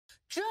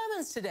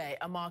Germans today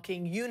are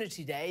marking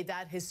Unity Day,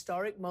 that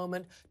historic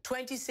moment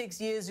 26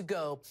 years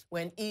ago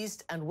when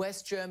East and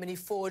West Germany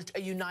forged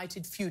a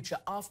united future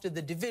after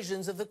the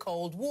divisions of the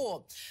Cold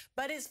War.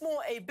 But it's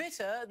more a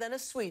bitter than a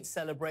sweet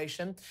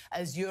celebration,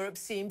 as Europe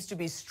seems to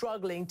be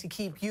struggling to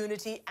keep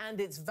unity and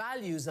its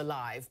values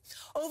alive.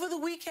 Over the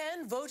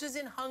weekend, voters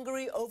in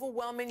Hungary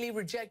overwhelmingly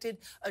rejected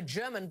a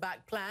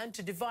German-backed plan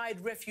to divide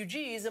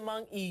refugees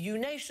among EU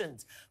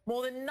nations.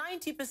 More than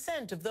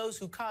 90% of those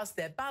who cast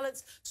their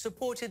ballots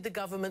supported the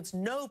government's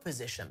no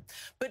position.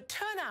 But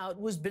turnout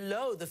was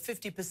below the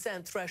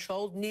 50%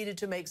 threshold needed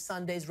to make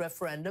Sunday's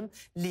referendum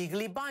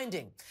legally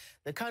binding.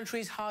 The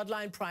country's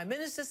hardline prime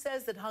minister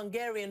says that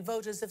Hungarian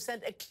voters have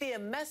sent a clear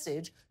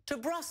message to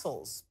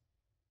Brussels.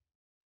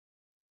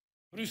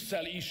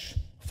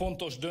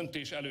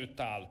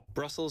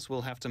 Brussels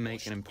will have to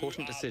make an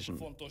important decision.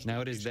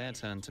 Now it is their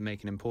turn to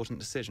make an important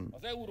decision.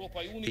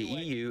 The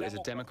EU is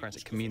a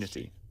democratic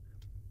community.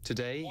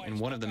 Today, in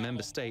one of the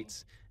member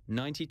states,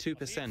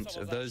 92%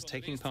 of those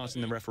taking part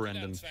in the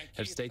referendum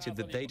have stated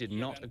that they did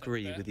not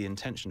agree with the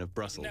intention of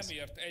Brussels.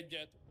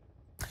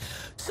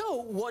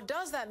 So what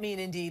does that mean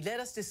indeed?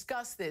 Let us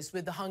discuss this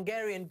with the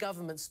Hungarian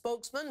government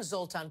spokesman,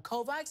 Zoltan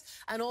Kovacs,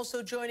 and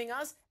also joining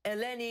us,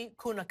 Eleni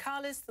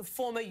Kounalakis, the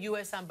former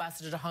U.S.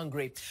 ambassador to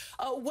Hungary.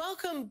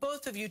 Welcome,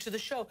 both of you, to the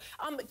show.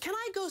 Can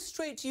I go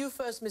straight to you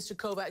first, Mr.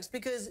 Kovacs,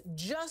 because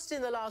just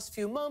in the last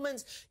few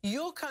moments,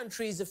 your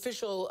country's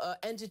official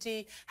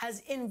entity has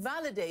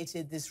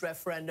invalidated this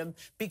referendum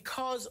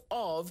because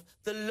of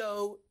the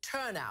low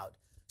turnout.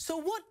 So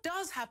what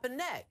does happen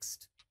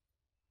next?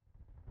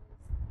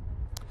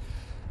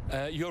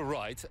 You're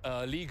right.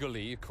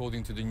 Legally,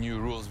 according to the new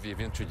rules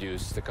we've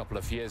introduced a couple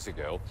of years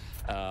ago,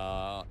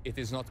 it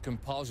is not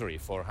compulsory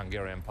for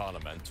Hungarian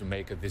parliament to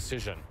make a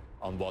decision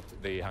on what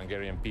the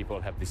Hungarian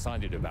people have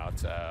decided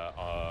about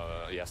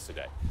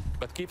yesterday.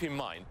 But keep in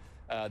mind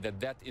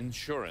that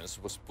insurance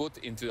was put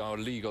into our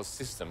legal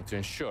system to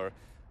ensure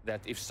that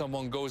if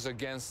someone goes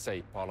against,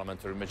 say,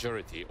 parliamentary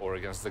majority or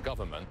against the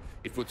government,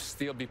 it would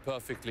still be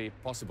perfectly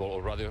possible,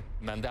 or rather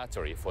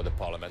mandatory, for the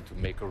parliament to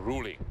make a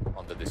ruling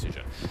on the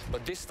decision.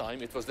 But this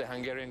time it was the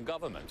Hungarian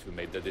government who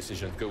made the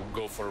decision to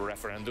go for a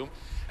referendum,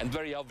 and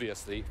very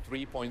obviously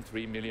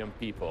 3.3 million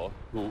people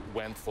who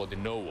went for the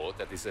no vote,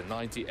 that is a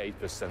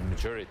 98%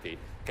 majority,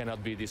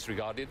 cannot be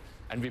disregarded,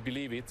 and we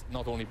believe it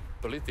not only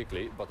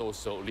politically but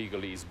also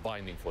legally is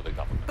binding for the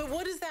government. But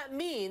what does that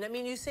mean? I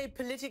mean, you say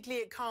politically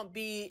it can't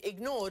be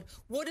ignored.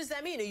 What does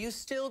that mean? Are you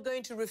still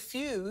going to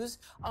refuse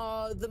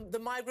the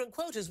migrant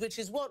quotas, which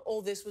is what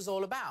all this was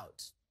all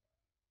about?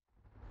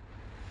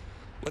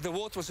 Well, the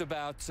vote was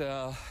about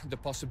the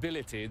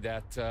possibility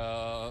that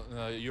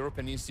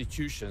European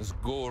institutions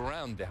go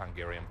around the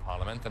Hungarian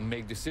parliament and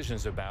make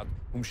decisions about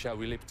whom shall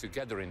we live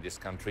together in this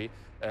country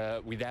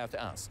without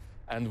us.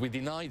 And we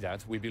deny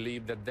that. We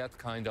believe that that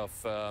kind of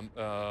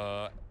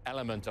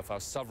element of our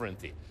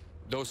sovereignty,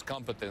 those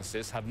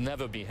competences, have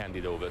never been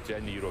handed over to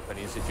any European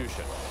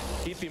institution.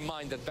 Keep in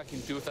mind that back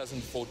in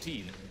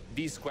 2014,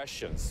 these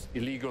questions,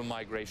 illegal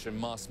migration,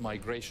 mass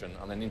migration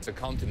on an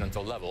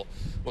intercontinental level,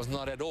 was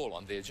not at all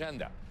on the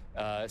agenda.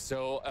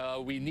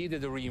 So we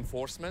needed a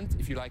reinforcement,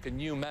 if you like, a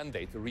new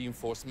mandate, a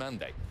reinforced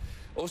mandate.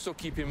 Also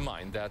keep in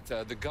mind that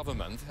the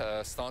government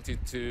started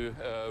to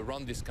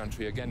run this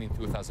country again in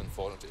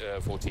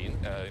 2014,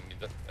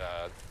 in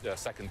the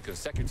second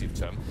consecutive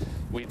term,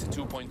 with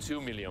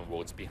 2.2 million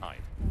votes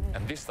behind.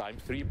 And this time,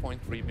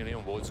 3.3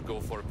 million votes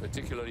go for a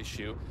particular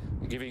issue,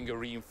 giving a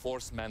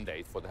reinforced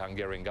mandate for the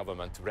Hungarian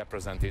government to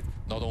represent it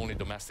not only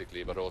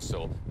domestically but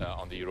also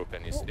on the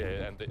European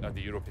at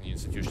the European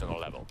institutional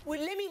level.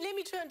 Well, let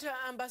me turn to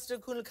Ambassador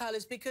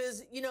Kounalakis,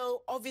 because, you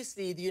know,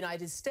 obviously the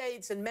United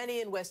States and many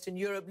in Western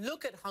Europe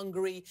look at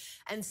Hungary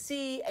and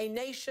see a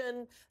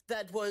nation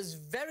that was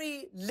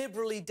very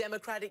liberally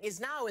democratic,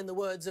 is now, in the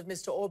words of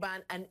Mr.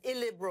 Orban, an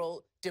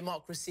illiberal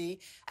democracy.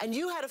 And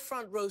you had a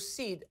front row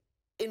seat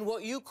in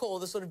what you call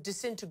the sort of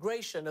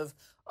disintegration of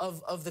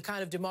the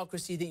kind of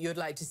democracy that you'd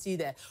like to see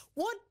there.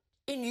 What,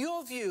 in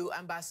your view,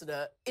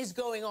 Ambassador, is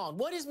going on?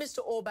 What is Mr.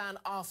 Orban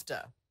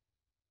after?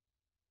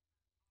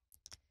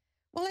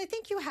 Well, I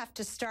think you have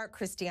to start,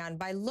 Christiane,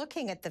 by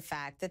looking at the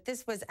fact that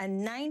this was a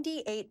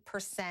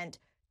 98%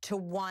 to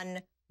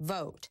 1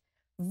 vote.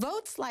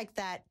 Votes like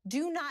that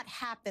do not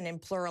happen in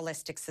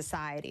pluralistic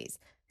societies.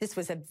 This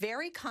was a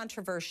very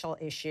controversial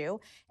issue,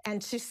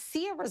 and to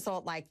see a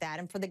result like that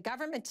and for the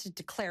government to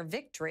declare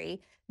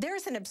victory,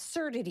 there's an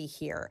absurdity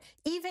here.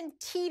 Even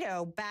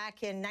Tito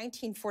back in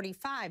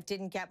 1945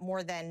 didn't get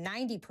more than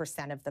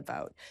 90% of the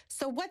vote.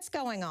 So what's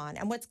going on?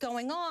 And what's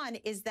going on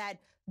is that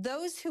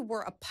those who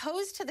were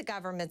opposed to the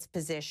government's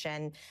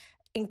position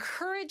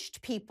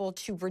encouraged people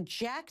to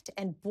reject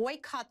and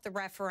boycott the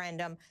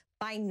referendum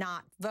by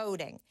not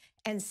voting.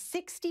 And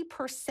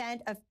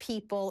 60% of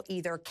people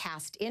either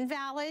cast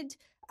invalid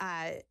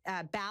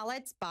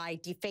ballots by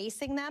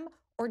defacing them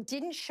or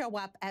didn't show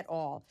up at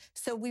all.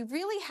 So we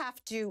really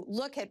have to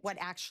look at what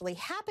actually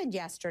happened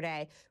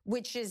yesterday,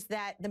 which is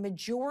that the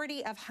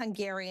majority of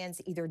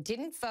Hungarians either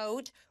didn't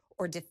vote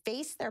or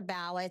deface their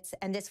ballots,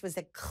 and this was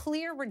a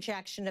clear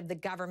rejection of the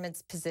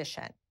government's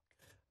position.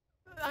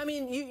 I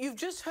mean, you've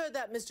just heard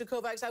that, Mr.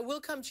 Kovacs. I will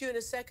come to you in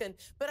a second,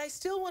 but I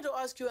still want to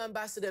ask you,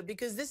 Ambassador,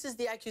 because this is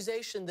the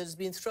accusation that has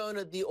been thrown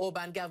at the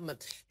Orban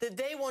government, that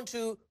they want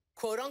to,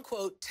 quote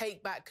unquote,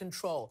 take back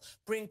control,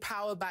 bring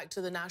power back to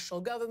the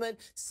national government,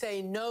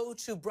 say no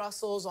to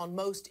Brussels on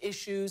most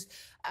issues.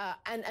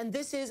 And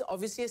this is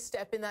obviously a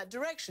step in that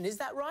direction. Is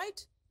that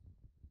right?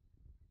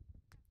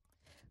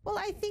 Well,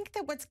 I think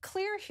that what's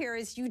clear here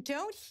is you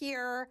don't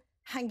hear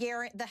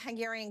the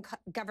Hungarian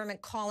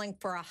government calling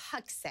for a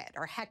Huxit,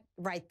 or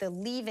the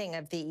leaving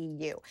of the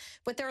EU.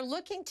 What they're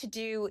looking to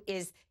do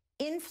is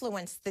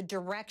influence the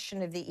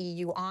direction of the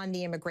EU on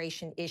the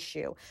immigration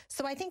issue.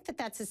 So I think that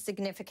that's a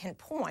significant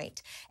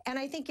point. And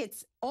I think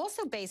it's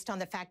also based on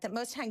the fact that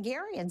most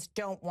Hungarians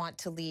don't want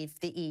to leave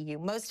the EU.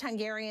 Most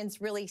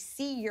Hungarians really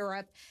see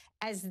Europe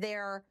as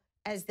their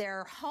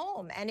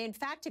home. And in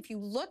fact, if you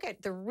look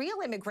at the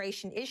real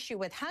immigration issue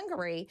with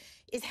Hungary,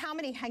 is how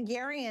many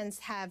Hungarians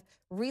have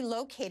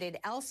relocated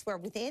elsewhere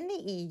within the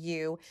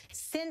EU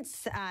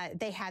since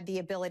they had the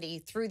ability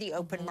through the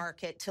open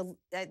market to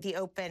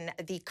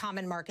the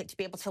common market to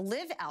be able to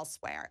live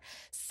elsewhere.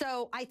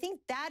 So I think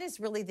that is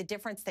really the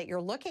difference that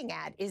you're looking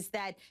at, is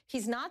that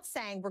he's not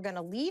saying we're going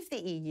to leave the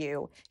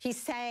EU.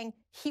 He's saying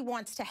he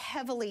wants to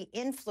heavily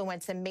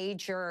influence a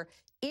major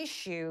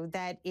issue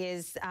that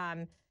is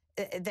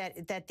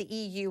that the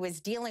EU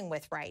is dealing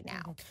with right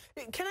now.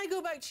 Can I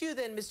go back to you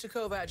then, Mr.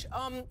 Kovacs?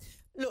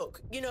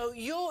 Look, you know,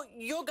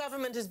 your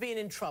government has been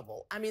in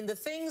trouble. I mean, the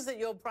things that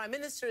your prime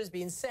minister has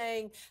been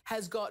saying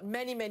has got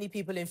many, many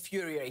people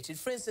infuriated.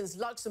 For instance,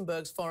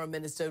 Luxembourg's foreign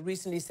minister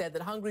recently said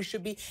that Hungary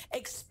should be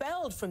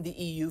expelled from the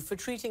EU for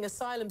treating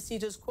asylum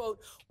seekers, quote,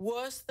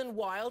 worse than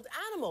wild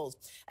animals.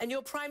 And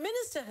your prime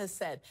minister has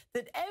said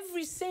that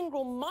every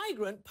single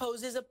migrant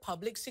poses a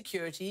public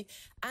security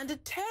and a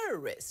terror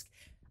risk.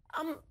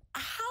 How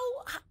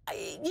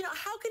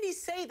can he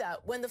say that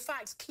when the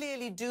facts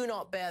clearly do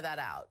not bear that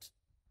out?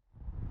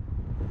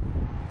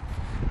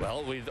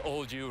 Well, with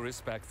all due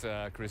respect,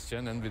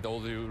 Christian, and with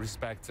all due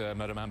respect,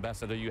 Madam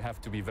Ambassador, you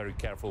have to be very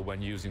careful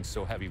when using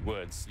so heavy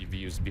words you've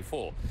used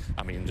before.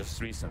 I mean,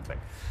 just recently.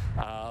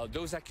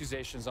 Those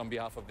accusations on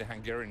behalf of the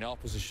Hungarian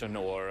opposition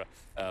or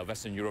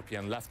Western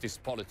European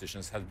leftist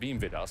politicians have been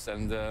with us.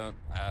 And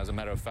as a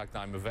matter of fact,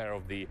 I'm aware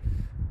of the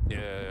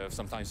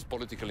sometimes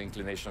political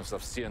inclinations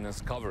of CNN's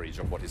coverage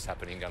of what is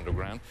happening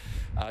underground.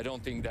 I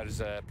don't think there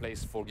is a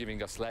place for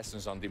giving us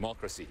lessons on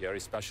democracy here,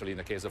 especially in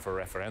the case of a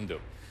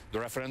referendum. The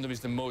referendum is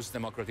the most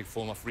democratic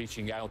form of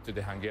reaching out to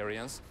the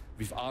Hungarians.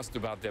 We've asked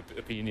about their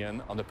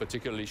opinion on a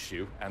particular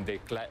issue, and they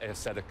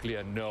said a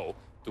clear no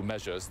to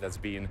measures that's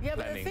been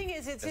but the thing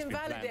is, it's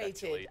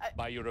invalidated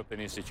by European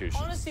institutions.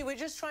 Honestly, we're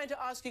just trying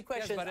to ask you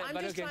questions. Yes,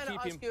 I'm just trying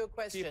to ask you a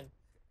question.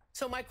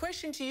 So my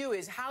question to you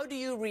is, how do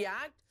you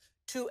react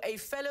to a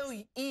fellow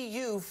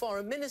EU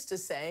foreign minister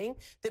saying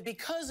that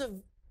because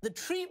of the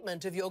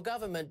treatment of your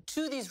government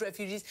to these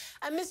refugees,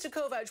 and Mr.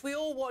 Kovacs, we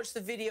all watched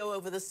the video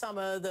over the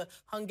summer, the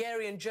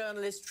Hungarian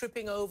journalist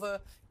tripping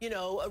over, you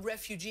know, a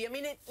refugee. I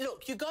mean,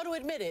 look, you got to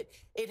admit it,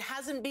 it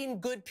hasn't been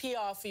good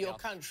PR for your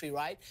country,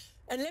 right?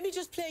 And let me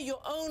just play your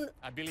own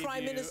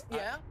prime minister.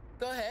 Yeah,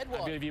 go ahead.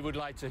 What? I believe you would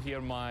like to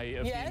hear my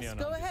opinion. Yes,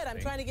 go ahead.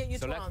 I'm trying to get you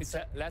to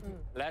answer.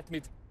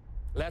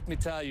 Let me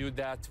tell you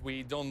that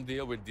we don't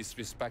deal with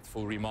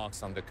disrespectful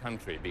remarks on the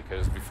country,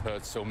 because we've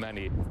heard so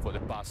many for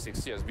the past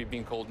 6 years. We've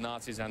been called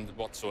Nazis and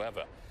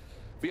whatsoever.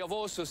 We have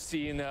also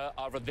seen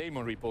our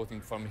Damon reporting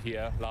from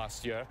here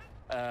last year,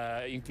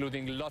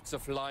 including lots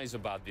of lies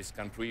about this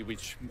country,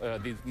 which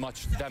did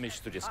much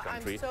damage to this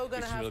country. I'm so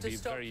going to have to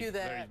stop you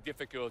there. Very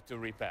difficult to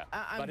repair.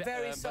 I'm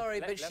very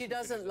sorry, but she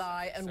doesn't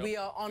lie, and we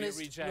are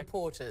honest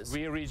reporters.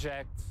 We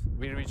reject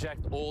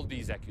all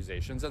these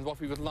accusations, and what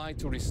we would like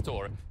to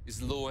restore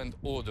is law and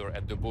order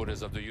at the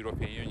borders of the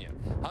European Union.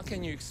 How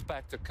can you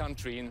expect a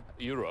country in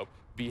Europe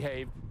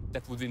behave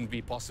that wouldn't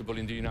be possible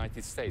in the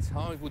United States?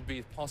 How it would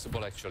be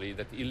possible, actually,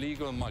 that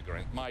illegal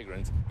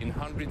migrants in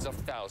hundreds of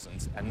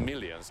thousands and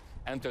millions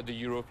enter the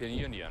European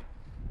Union?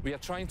 We are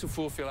trying to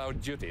fulfill our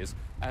duties,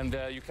 and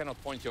you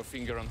cannot point your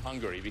finger on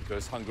Hungary,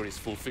 because Hungary is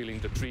fulfilling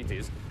the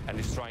treaties and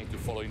is trying to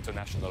follow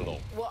international law.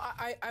 Well,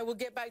 I will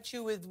get back to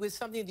you with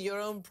something that your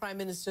own prime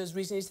minister has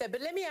recently said.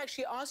 But let me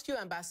actually ask you,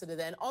 Ambassador,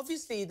 then.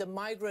 Obviously, the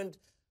migrant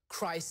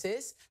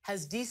crisis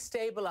has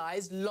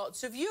destabilized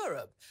lots of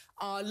Europe,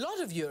 a lot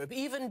of Europe,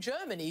 even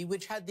Germany,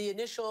 which had the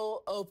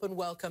initial open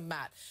welcome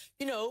mat.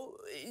 You know,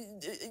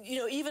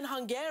 even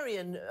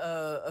Hungarian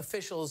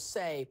officials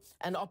say,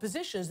 and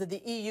oppositions, that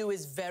the EU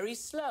is very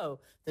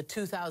slow. The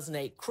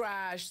 2008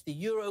 crash, the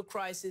Euro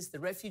crisis, the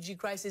refugee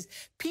crisis.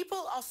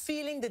 People are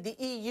feeling that the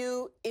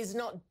EU is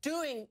not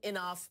doing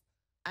enough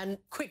and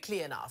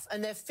quickly enough,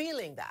 and they're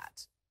feeling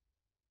that.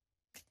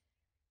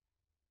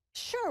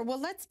 Sure. Well,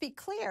 let's be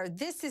clear.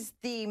 This is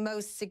the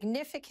most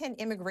significant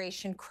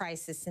immigration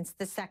crisis since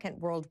the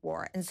Second World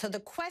War. And so the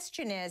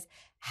question is,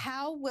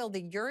 how will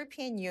the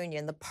European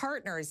Union, the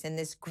partners in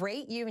this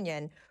great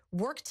union,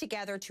 work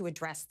together to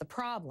address the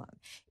problem?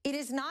 It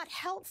is not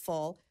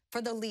helpful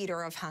for the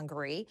leader of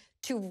Hungary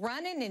to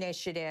run an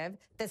initiative.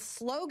 The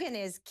slogan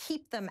is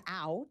 "Keep them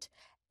out,"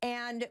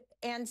 and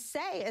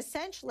say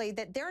essentially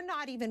that they're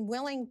not even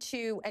willing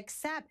to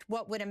accept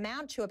what would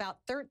amount to about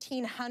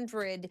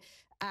 1,300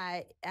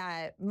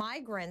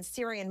 migrants,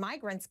 Syrian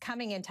migrants,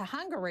 coming into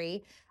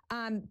Hungary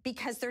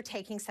because they're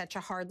taking such a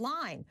hard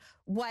line.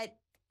 What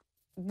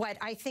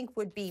I think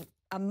would be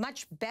a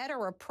much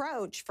better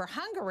approach for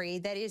Hungary,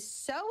 that is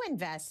so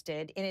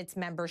invested in its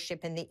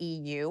membership in the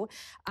EU,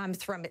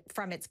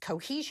 from its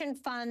cohesion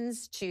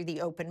funds to the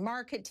open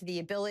market to the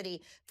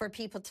ability for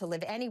people to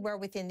live anywhere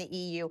within the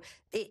EU.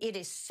 It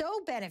is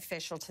so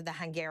beneficial to the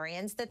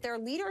Hungarians that their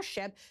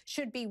leadership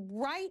should be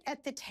right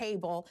at the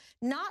table,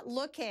 not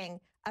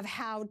looking of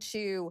how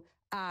to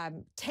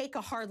take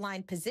a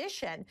hardline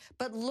position,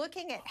 but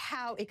looking at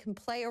how it can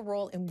play a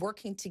role in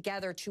working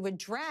together to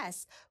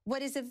address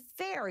what is a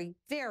very,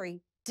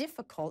 very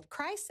difficult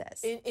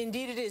crisis.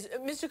 Indeed it is.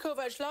 Mr.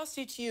 Kovacs,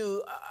 lastly to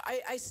you,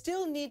 I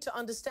still need to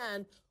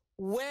understand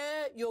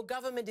where your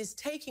government is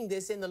taking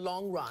this in the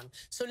long run.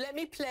 So let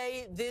me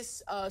play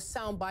this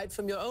soundbite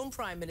from your own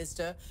Prime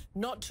Minister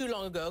not too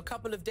long ago, a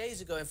couple of days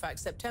ago, in fact,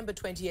 September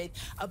 28th,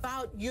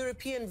 about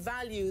European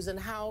values and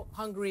how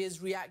Hungary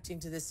is reacting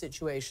to this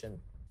situation.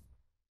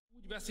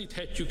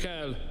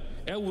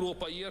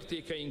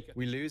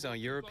 We lose our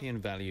European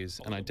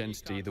values and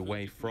identity the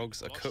way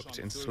frogs are cooked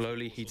in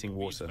slowly heating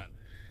water.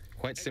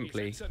 Quite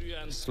simply,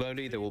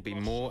 slowly there will be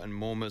more and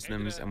more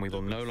Muslims and we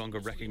will no longer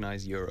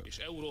recognize Europe.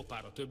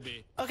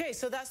 Okay,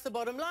 so that's the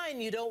bottom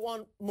line. You don't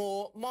want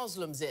more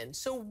Muslims in.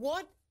 So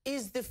what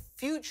is the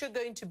future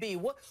going to be?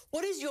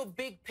 What is your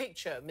big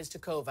picture, Mr.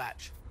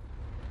 Kovacs?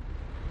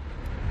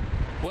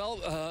 Well,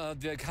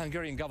 the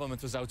Hungarian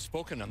government was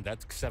outspoken on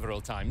that several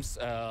times.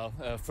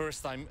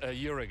 First time a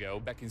year ago,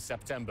 back in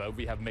September,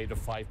 we have made a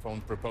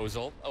 5-point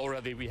proposal.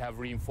 Already we have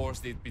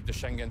reinforced it with the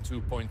Schengen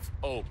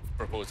 2.0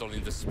 proposal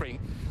in the spring.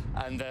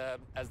 And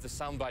as the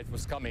soundbite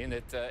was coming,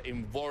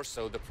 in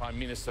Warsaw, the Prime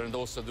Minister and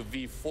also the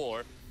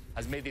V4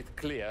 has made it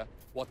clear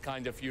what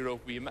kind of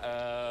Europe we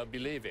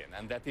believe in.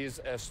 And that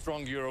is a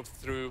strong Europe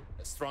through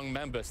strong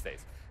member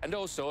states. And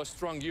also a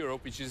strong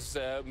Europe which is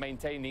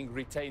maintaining,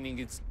 retaining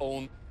its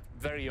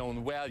very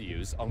own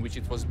values on which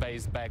it was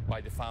based back by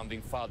the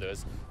founding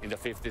fathers in the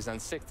 50s and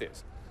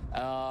 60s.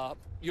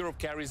 Europe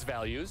carries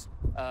values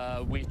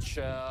which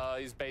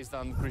is based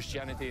on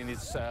Christianity in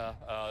its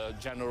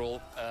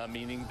general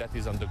meaning, that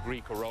is on the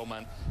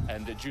Greek-Roman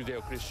and the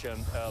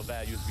Judeo-Christian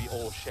values we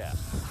all share.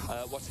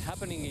 What's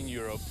happening in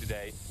Europe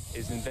today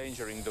is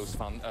endangering those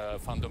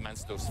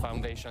fundamentals, those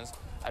foundations,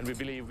 and we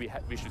believe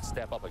we should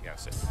step up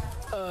against it.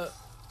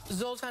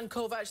 Zoltan,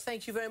 Kovacs,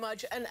 thank you very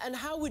much. And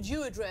how would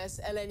you address,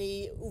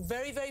 Eleni,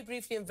 very, very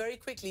briefly and very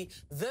quickly,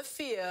 the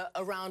fear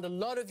around a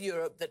lot of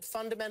Europe that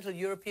fundamental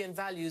European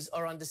values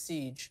are under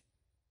siege?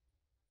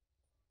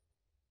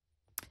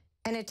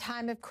 In a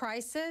time of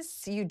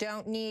crisis, you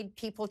don't need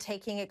people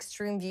taking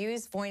extreme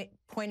views,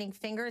 pointing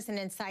fingers and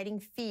inciting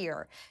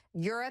fear.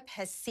 Europe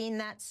has seen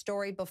that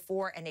story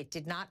before, and it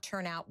did not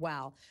turn out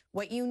well.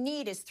 What you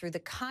need is, through the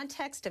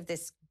context of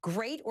this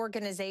great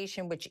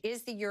organization, which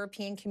is the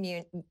European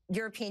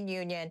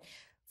Union,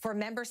 for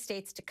member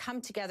states to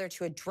come together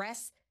to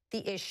address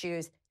the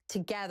issues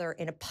together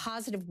in a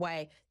positive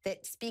way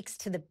that speaks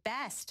to the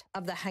best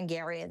of the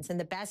Hungarians and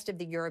the best of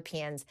the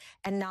Europeans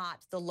and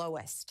not the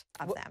lowest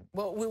of them.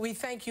 Well, we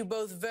thank you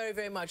both very,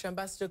 very much,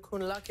 Ambassador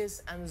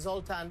Kounalakis and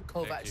Zoltan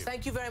Kovacs.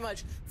 Thank you very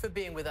much for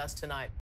being with us tonight.